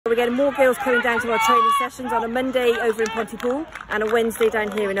we're getting more girls coming down to our training sessions on a Monday over in Pontypool and a Wednesday down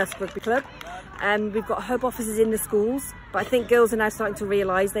here in Usk Rugby Club. We've got hub offices in the schools, but I think girls are now starting to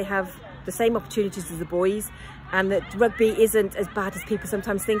realise they have the same opportunities as the boys, and that rugby isn't as bad as people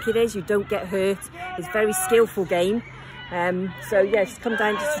sometimes think it is. You don't get hurt. It's a very skillful game. So yeah, just come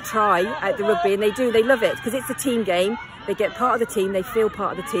down just to try out the rugby, and they love it because it's a team game. They get part of the team, they feel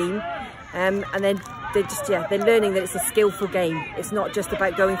part of the team, and then they're learning that it's a skillful game. It's not just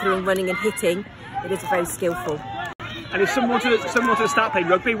about going through and running and hitting. It is very skillful. And if someone wants to start playing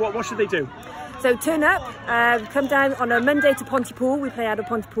rugby, what should they do? So turn up, come down on a Monday to Pontypool. We play out of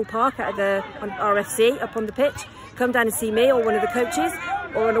Pontypool Park at the RFC up on the pitch. Come down and see me or one of the coaches.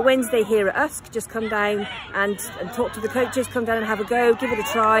 Or on a Wednesday here at Usk, just come down and talk to the coaches, come down and have a go, give it a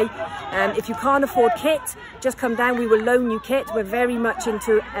try. If you can't afford kit, just come down, we will loan you kit. We're very much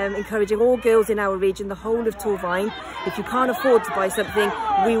into encouraging all girls in our region, the whole of Torvine. If you can't afford to buy something,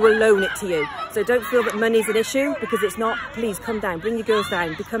 we will loan it to you. So don't feel that money's an issue, because it's not. Please come down, bring your girls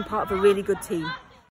down, become part of a really good team.